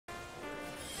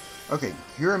Okay,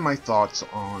 here are my thoughts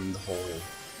on the whole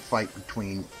fight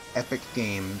between Epic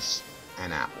Games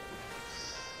and Apple.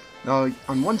 Now,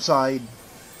 on one side,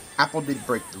 Apple did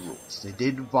break the rules. They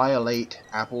did violate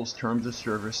Apple's terms of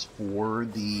service for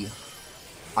the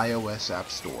iOS App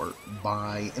Store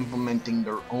by implementing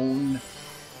their own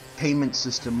payment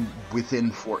system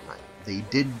within Fortnite. They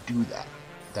did do that.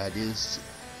 That is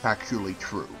factually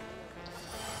true.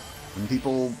 When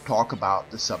people talk about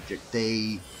the subject,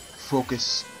 they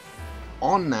focus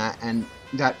on that, and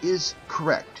that is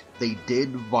correct. They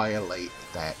did violate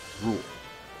that rule,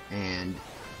 and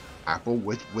Apple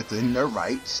was within their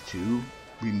rights to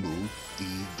remove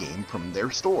the game from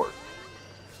their store.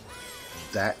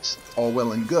 That's all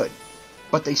well and good,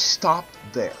 but they stopped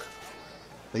there.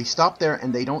 They stop there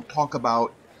and they don't talk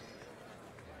about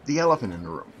the elephant in the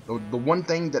room. The one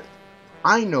thing that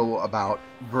I know about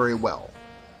very well,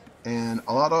 and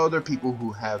a lot of other people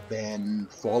who have been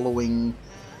following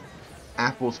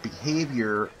Apple's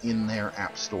behavior in their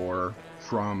App Store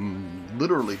from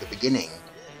literally the beginning,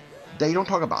 they don't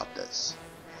talk about this.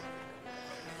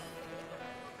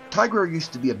 Tygra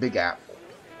used to be a big Apple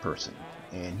person,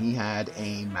 and he had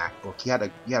a MacBook. He had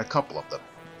a couple of them,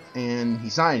 and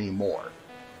he's not anymore.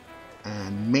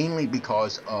 And mainly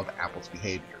because of Apple's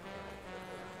behavior,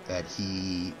 that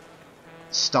he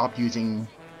stopped using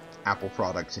Apple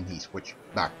products and he switched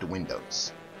back to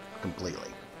Windows completely.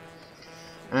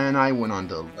 And I went on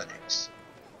to Linux,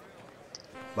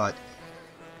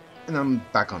 and I'm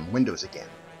back on Windows again.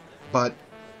 But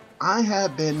I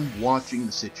have been watching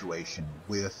the situation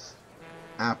with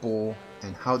Apple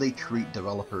and how they treat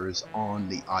developers on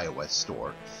the iOS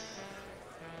store,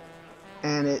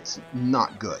 and it's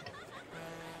not good.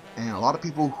 And a lot of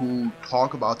people who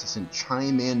talk about this and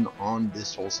chime in on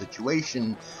this whole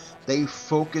situation, they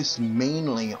focus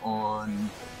mainly on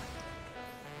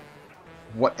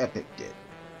what Epic did,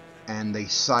 and they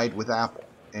side with Apple.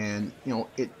 And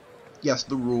yes,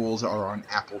 the rules are on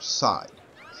Apple's side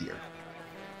here.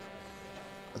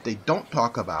 What they don't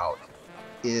talk about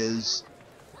is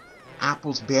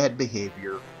Apple's bad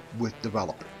behavior with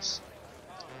developers.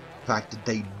 The fact that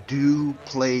they do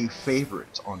play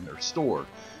favorites on their store.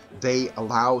 They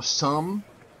allow some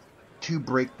to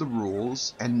break the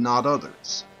rules and not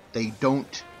others. They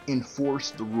don't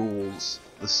enforce the rules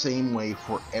the same way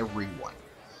for everyone.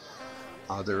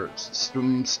 Their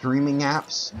streaming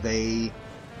apps, they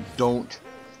don't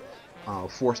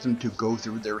force them to go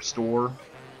through their store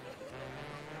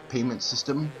payment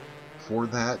system for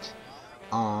that.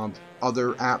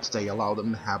 Other apps, they allow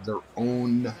them to have their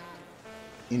own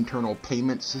internal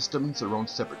payment systems, their own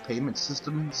separate payment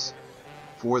systems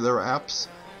for their apps,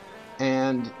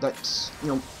 and that's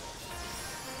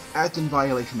that's in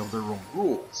violation of their own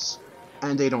rules,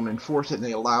 and they don't enforce it, and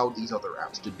they allow these other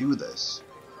apps to do this.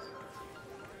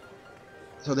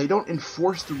 So they don't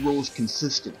enforce the rules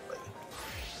consistently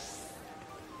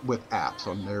with apps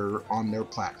on their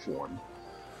platform,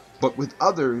 but with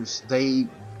others they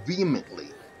vehemently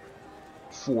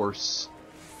force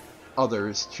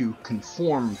others to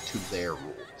conform to their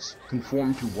rules,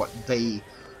 conform to what they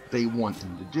want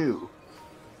them to do.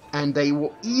 And they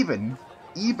will even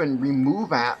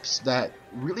remove apps that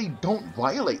really don't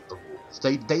violate the rules.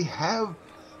 They have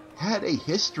had a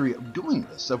history of doing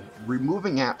this, of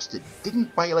removing apps that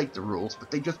didn't violate the rules,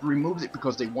 but they just removed it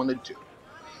because they wanted to.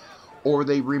 Or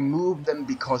they remove them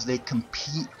because they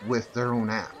compete with their own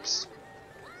apps.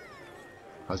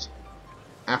 Because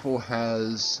Apple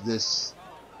has this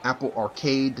Apple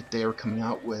Arcade that they're coming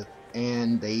out with,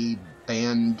 and they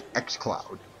banned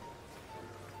xCloud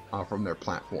from their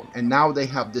platform. And now they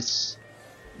have this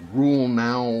rule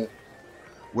now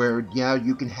where, yeah,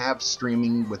 you can have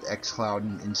streaming with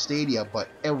xCloud and Stadia, but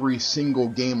every single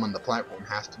game on the platform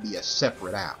has to be a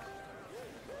separate app.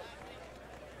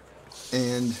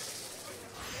 And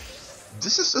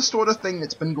this is the sort of thing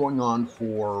that's been going on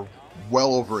for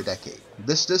well over a decade.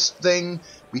 This thing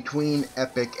between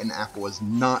Epic and Apple is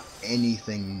not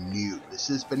anything new. This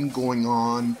has been going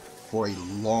on for a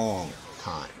long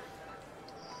time.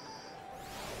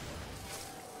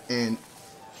 And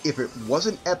if it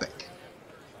wasn't Epic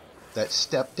that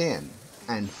stepped in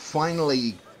and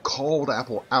finally called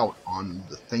Apple out on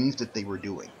the things that they were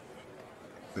doing,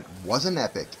 if it wasn't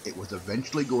Epic, it was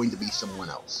eventually going to be someone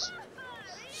else.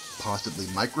 Possibly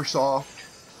Microsoft,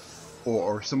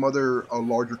 or some other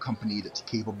larger company that's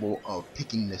capable of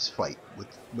picking this fight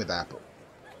with Apple.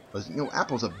 Because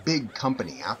Apple's a big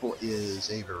company. Apple is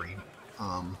a very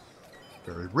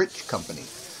rich company.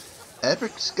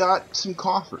 Epic's got some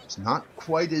coffers, not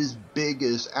quite as big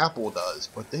as Apple does,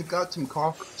 but they've got some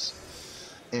coffers,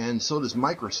 and so does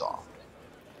Microsoft.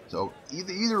 So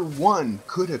either one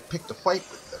could have picked a fight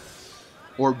with them,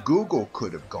 or Google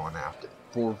could have gone after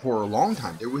them. For a long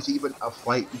time, there was even a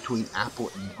fight between Apple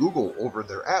and Google over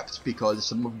their apps because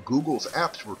some of Google's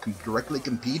apps were directly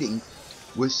competing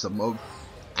with some of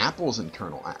Apple's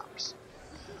internal apps.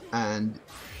 And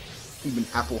even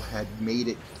Apple had made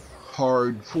it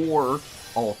hard for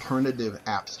alternative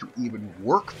apps to even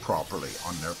work properly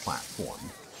on their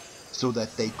platform so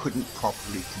that they couldn't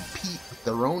properly compete with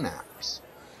their own apps.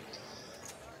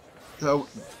 So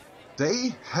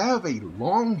they have a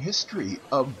long history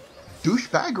of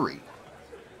douchebaggery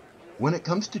when it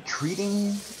comes to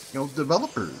treating,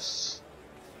 developers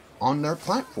on their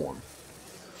platform.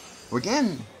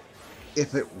 Again,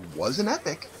 if it wasn't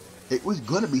Epic, it was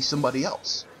going to be somebody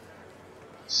else.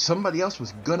 Somebody else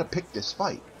was going to pick this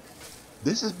fight.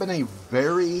 This has been a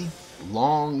very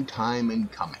long time in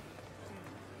coming.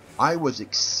 I was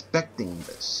expecting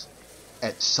this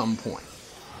at some point,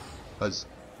 because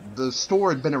the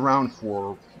store had been around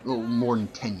for a little more than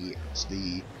 10 years.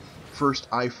 The first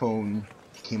iPhone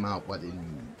came out,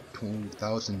 in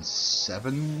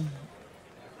 2007,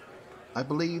 I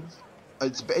believe?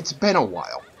 It's been a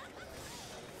while.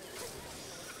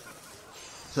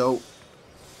 So,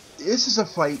 this is a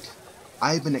fight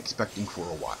I've been expecting for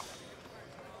a while.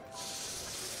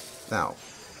 Now,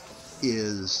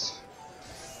 is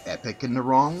Epic in the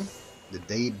wrong? Did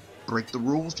they break the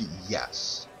rules?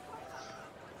 Yes.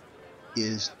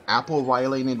 Is Apple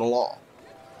violating the law?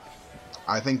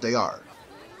 I think they are.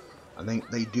 I think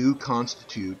they do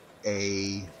constitute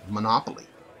a monopoly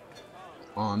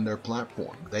on their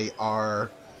platform. They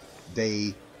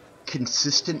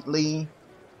consistently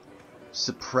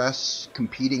suppress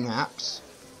competing apps.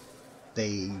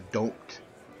 They don't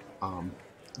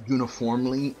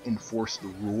uniformly enforce the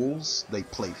rules. They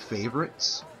play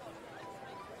favorites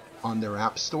on their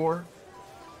app store.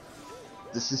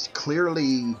 This is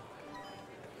clearly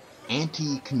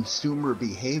anti-consumer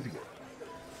behavior.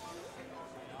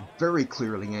 Very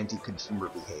clearly anti-consumer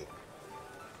behavior.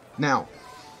 Now,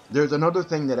 there's another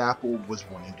thing that Apple was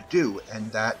wanting to do,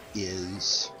 and that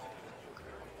is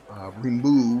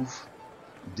remove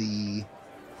the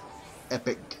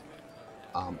Epic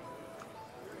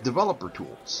developer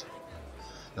tools.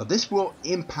 Now, this will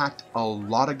impact a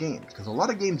lot of games, because a lot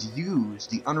of games use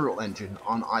the Unreal Engine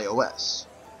on iOS.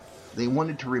 They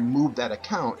wanted to remove that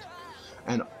account,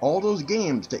 and all those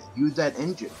games that use that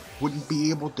engine wouldn't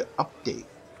be able to update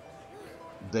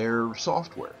their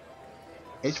software.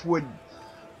 It would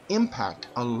impact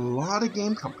a lot of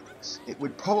game companies. It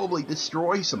would probably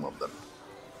destroy some of them,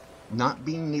 not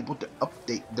being able to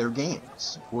update their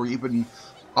games or even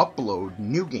upload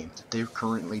new games that they're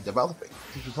currently developing.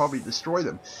 It would probably destroy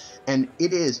them. And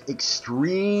it is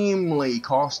extremely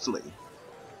costly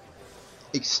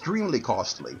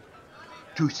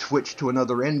to switch to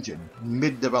another engine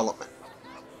mid-development.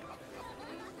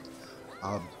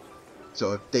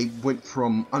 So if they went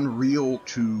from Unreal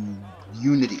to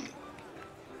Unity,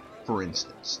 for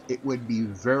instance, it would be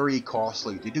very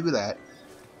costly to do that,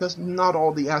 because not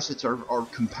all the assets are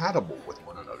compatible with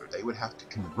one another. They would have to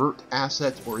convert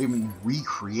assets or even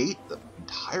recreate them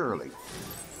entirely.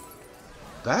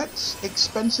 That's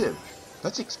expensive.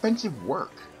 That's expensive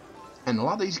work. And a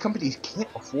lot of these companies can't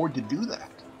afford to do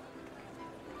that.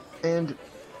 And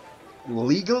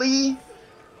legally,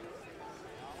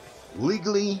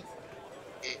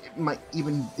 it might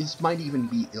even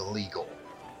be illegal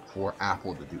for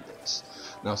Apple to do this.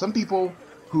 Now, some people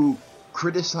who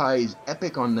criticize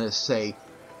Epic on this say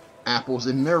Apple's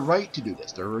in their right to do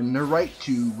this. They're in their right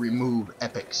to remove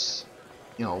Epic's,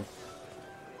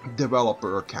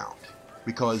 developer account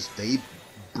because they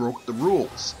broke the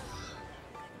rules.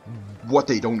 What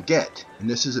they don't get, and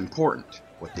this is important,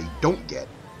 what they don't get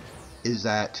is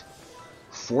that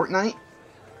Fortnite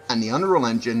and the Unreal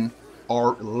Engine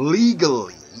are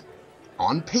legally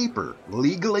on paper,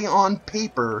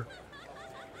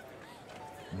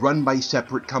 run by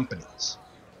separate companies.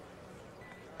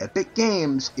 Epic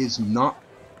Games is not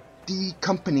the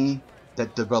company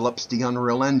that develops the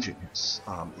Unreal Engines.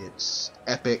 It's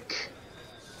Epic.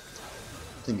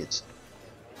 I think it's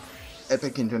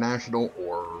Epic International,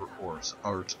 or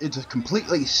it's a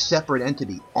completely separate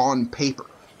entity on paper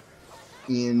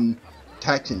in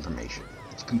tax information.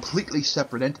 It's a completely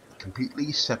separate entity,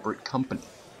 completely separate company.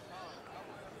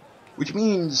 Which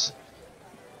means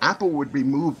Apple would be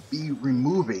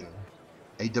removing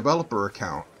a developer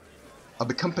account of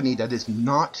a company that is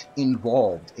not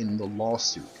involved in the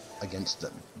lawsuit against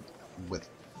them with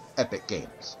Epic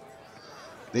Games.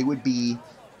 They would be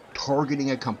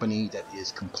targeting a company that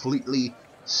is completely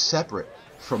separate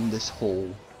from this whole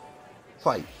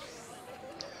fight,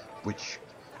 which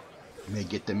may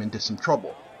get them into some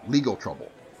trouble, legal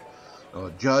trouble. A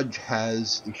judge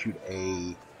has issued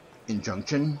a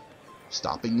injunction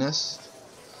stopping this,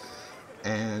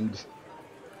 and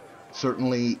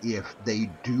certainly if they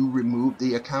do remove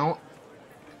the account,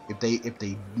 if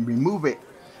they remove it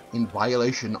in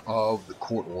violation of the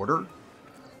court order,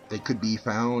 they could be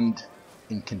found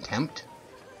in contempt.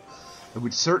 This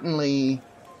would certainly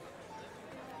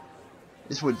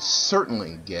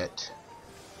get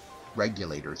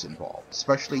regulators involved,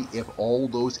 especially if all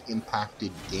those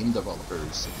impacted game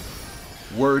developers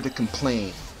were to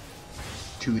complain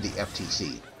to the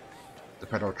FTC, the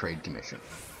Federal Trade Commission.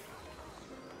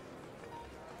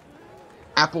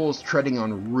 Apple's treading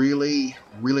on really,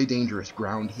 really dangerous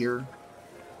ground here.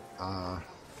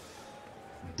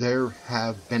 There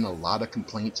have been a lot of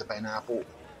complaints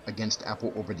against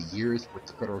Apple over the years with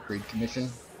the Federal Trade Commission.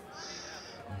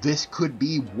 This could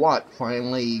be what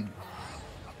finally,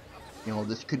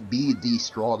 this could be the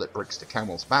straw that breaks the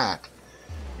camel's back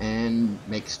and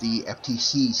makes the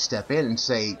FTC step in and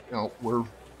say, we're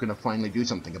going to finally do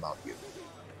something about you.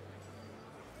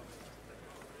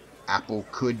 Apple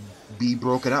could be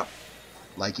broken up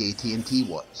like AT&T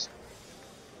was.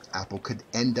 Apple could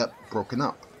end up broken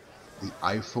up. The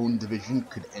iPhone division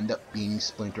could end up being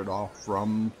splintered off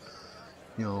from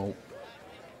the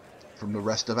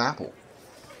rest of Apple.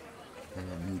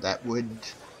 And that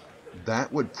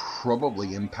would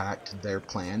probably impact their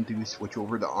plan to switch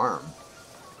over to ARM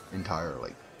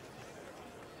entirely.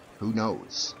 Who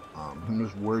knows? Who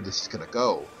knows where this is going to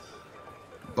go?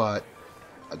 But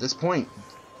at this point,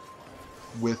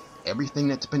 with everything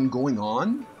that's been going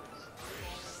on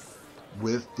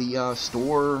with the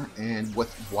store and with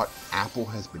what Apple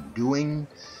has been doing,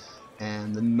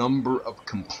 and the number of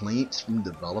complaints from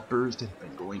developers that have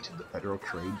been going to the Federal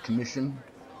Trade Commission,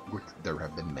 which there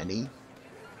have been many,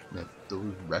 that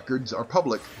those records are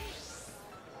public.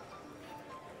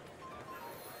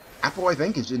 Apple, I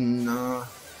think, is in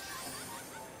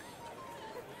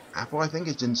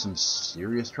some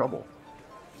serious trouble.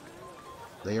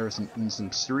 They are in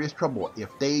some serious trouble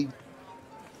if they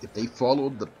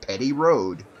followed the petty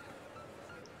road.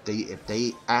 If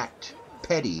they act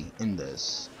petty in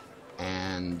this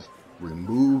and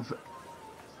remove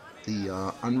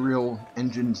the Unreal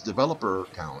Engine's developer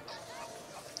account,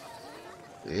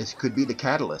 this could be the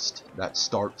catalyst that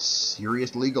starts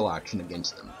serious legal action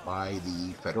against them by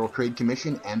the Federal Trade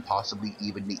Commission and possibly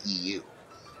even the EU.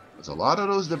 Because a lot of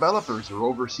those developers are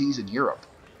overseas in Europe.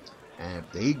 And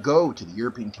if they go to the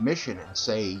European Commission and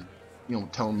say,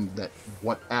 tell them that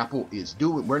what Apple is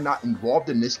doing, we're not involved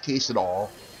in this case at all,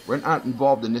 we're not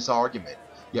involved in this argument,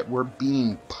 yet we're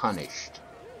being punished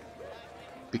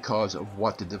because of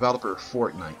what the developer of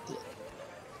Fortnite did.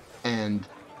 And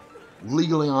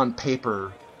legally on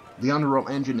paper, the Unreal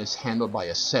Engine is handled by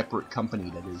a separate company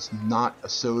that is not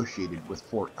associated with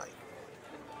Fortnite.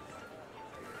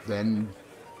 Then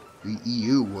the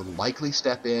EU will likely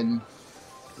step in,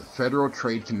 the Federal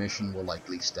Trade Commission will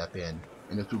likely step in,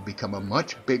 and it will become a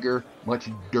much bigger, much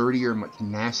dirtier, much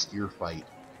nastier fight.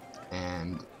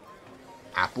 And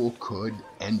Apple could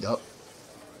end up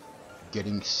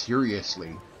getting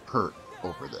seriously hurt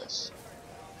over this.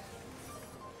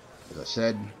 As I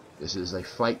said, this is a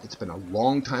fight that's been a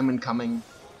long time in coming.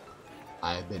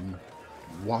 I've been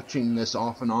watching this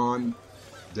off and on.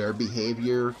 Their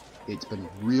behavior, it's been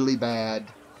really bad.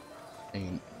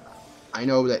 And I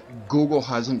know that Google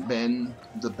hasn't been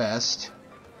the best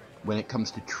when it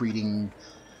comes to treating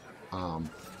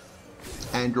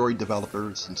Android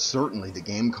developers, and certainly the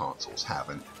game consoles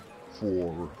haven't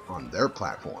on their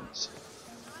platforms.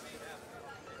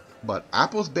 But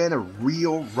Apple's been a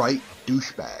real right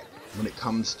douchebag when it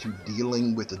comes to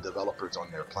dealing with the developers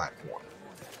on their platform.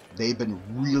 They've been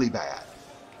really bad.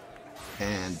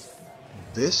 And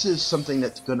this is something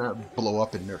that's gonna blow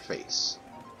up in their face.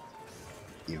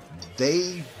 If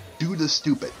they do the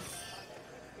stupid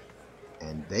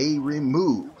and they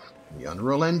remove the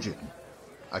Unreal Engine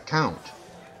account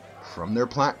from their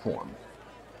platform,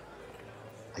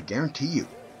 I guarantee you,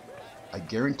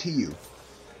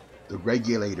 the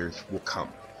regulators will come.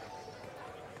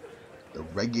 The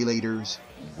regulators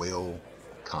will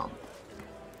come.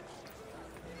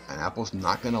 And Apple's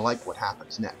not going to like what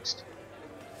happens next.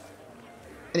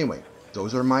 Anyway,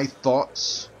 those are my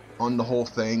thoughts on the whole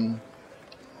thing.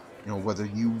 Whether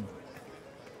you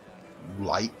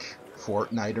like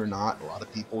Fortnite or not, a lot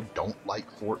of people don't like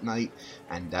Fortnite,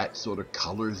 and that sort of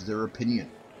colors their opinion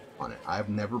on it. I've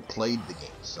never played the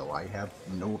game, so I have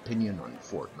no opinion on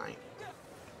Fortnite.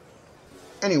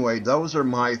 Anyway, those are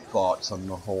my thoughts on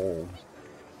the whole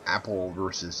Apple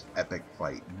versus Epic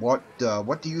fight. What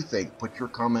do you think? Put your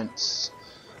comments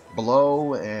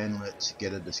below and let's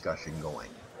get a discussion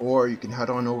going. Or you can head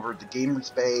on over to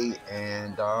Gamers Bay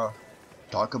and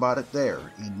talk about it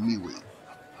there in MeWe.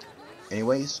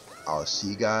 Anyways, I'll see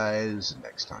you guys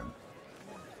next time.